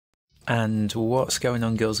And what's going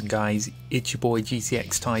on, girls and guys? It's your boy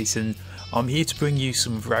GTX Titan. I'm here to bring you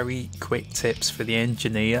some very quick tips for the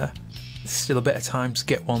Engineer. There's still a bit of time to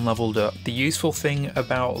get one leveled up. The useful thing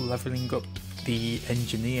about leveling up the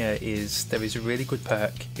Engineer is there is a really good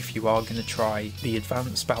perk if you are going to try the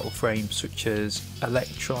advanced battle frames such as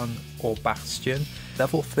Electron or Bastion.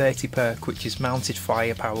 Level 30 perk, which is mounted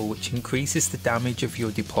firepower, which increases the damage of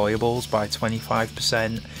your deployables by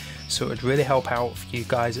 25%. So it would really help out for you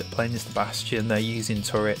guys that are playing as the Bastion. They're using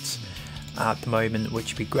turrets at the moment,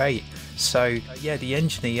 which would be great. So yeah, the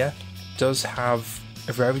Engineer does have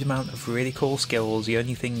a varied amount of really cool skills. The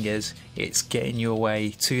only thing is it's getting your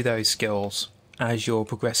way to those skills as you're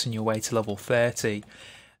progressing your way to level 30.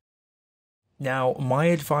 Now my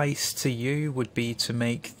advice to you would be to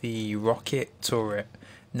make the rocket turret.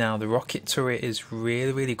 Now the rocket turret is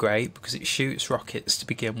really great because it shoots rockets to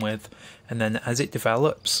begin with, and then as it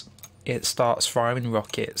develops it starts firing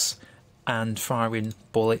rockets and firing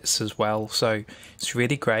bullets as well, so it's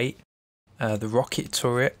really great. The rocket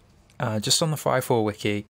turret, just on the Firefall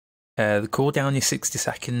wiki, the cooldown is 60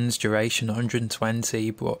 seconds, duration 120,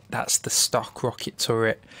 but that's the stock rocket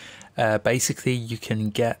turret. Basically you can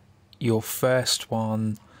get your first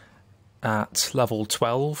one at level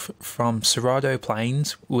 12 from Cerrado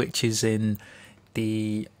Plains, which is in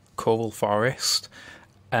the Coral Forest,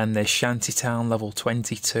 and there's Shantytown level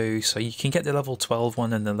 22, so you can get the level 12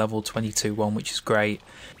 one and the level 22 one, which is great.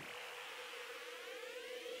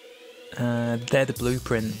 They're the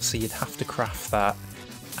blueprints, so you'd have to craft that,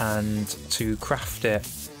 and to craft it,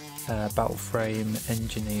 battle frame,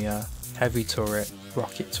 engineer, heavy turret,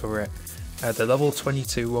 rocket turret. The level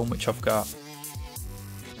 22 one, which I've got,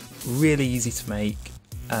 really easy to make.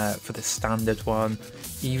 For the standard one,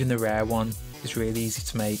 even the rare one is really easy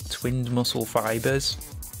to make. Twinned muscle fibers,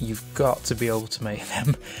 you've got to be able to make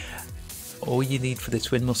them. All you need for the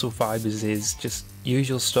twin muscle fibers is just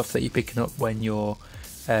usual stuff that you're picking up when you're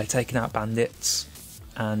taking out bandits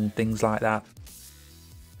and things like that.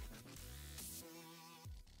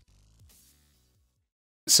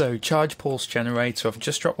 So charge pulse generator, I've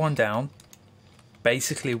just dropped one down.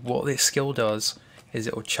 Basically what this skill does is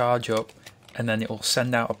it will charge up and then it will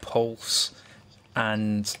send out a pulse,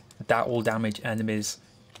 and that will damage enemies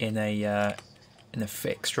in a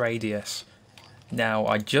fixed radius. Now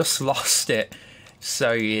I just lost it,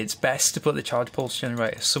 so it's best to put the charge pulse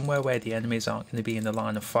generator somewhere where the enemies aren't going to be in the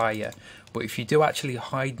line of fire. But if you do actually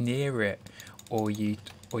hide near it, or you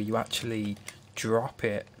actually drop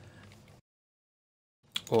it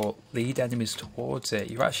or lead enemies towards it,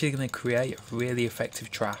 you're actually going to create a really effective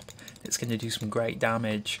trap that's going to do some great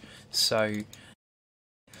damage. So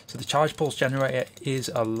the charge pulse generator is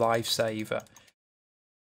a lifesaver.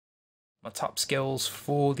 My top skills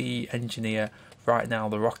for the Engineer right now: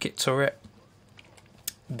 the rocket turret,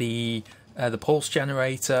 the pulse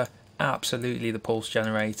generator, absolutely the pulse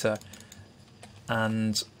generator,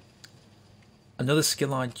 and another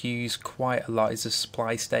skill I'd use quite a lot is the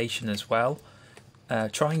supply station as well.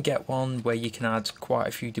 Try and get one where you can add quite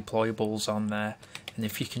a few deployables on there, and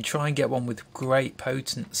if you can try and get one with great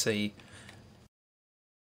potency,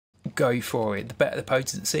 go for it. The better the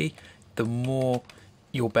potency, the more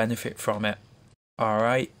you'll benefit from it.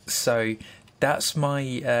 Alright, so that's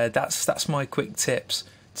my that's my quick tips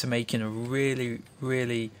to making a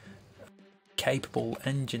really capable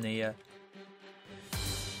Engineer.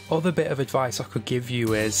 Other bit of advice I could give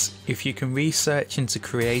you is, if you can research into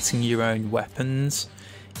creating your own weapons,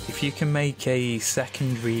 if you can make a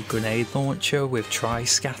secondary grenade launcher with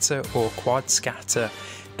tri-scatter or quad scatter,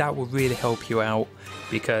 that will really help you out,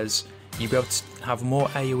 because you'll be able to have more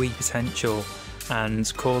AoE potential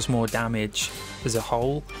and cause more damage as a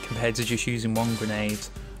whole compared to just using one grenade.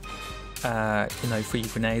 You know, for your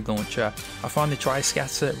grenade launcher. I find the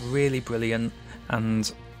tri-scatter really brilliant,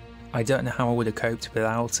 and I don't know how I would have coped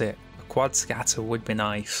without it. A quad scatter would be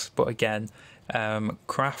nice, but again,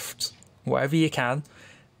 craft whatever you can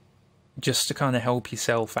just to kind of help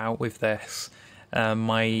yourself out with this.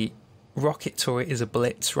 My rocket turret is a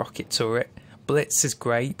blitz rocket turret. Blitz is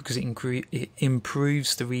great because it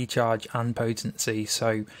improves the recharge and potency,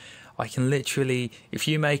 so I can literally, if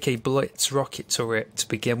you make a blitz rocket turret to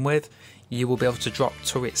begin with, you will be able to drop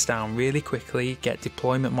turrets down really quickly, get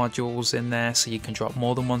deployment modules in there so you can drop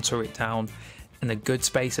more than one turret down in a good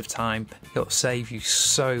space of time. It'll save you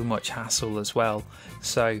so much hassle as well.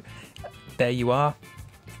 So there you are.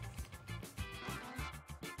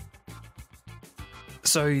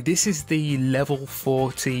 So this is the level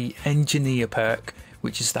 40 Engineer perk,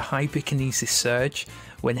 which is the Hyperkinesis Surge.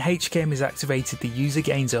 When HKM is activated, the user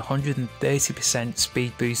gains a 130%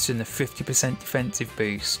 speed boost and a 50% defensive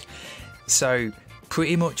boost. So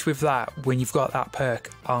pretty much with that, when you've got that perk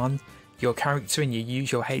on your character and you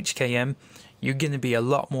use your HKM, you're going to be a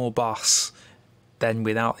lot more boss than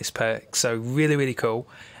without this perk. So really, really cool.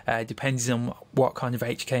 Depends on what kind of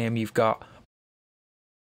HKM you've got.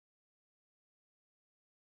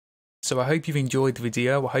 So I hope you've enjoyed the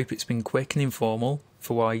video. I hope it's been quick and informal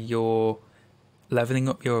for while you're leveling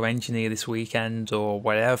up your engineer this weekend or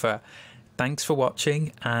whatever. Thanks for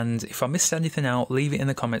watching, and if I missed anything out, leave it in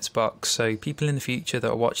the comments box so people in the future that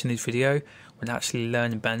are watching this video would actually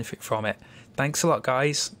learn and benefit from it. Thanks a lot,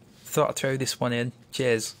 guys. Thought I'd throw this one in.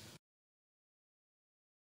 Cheers.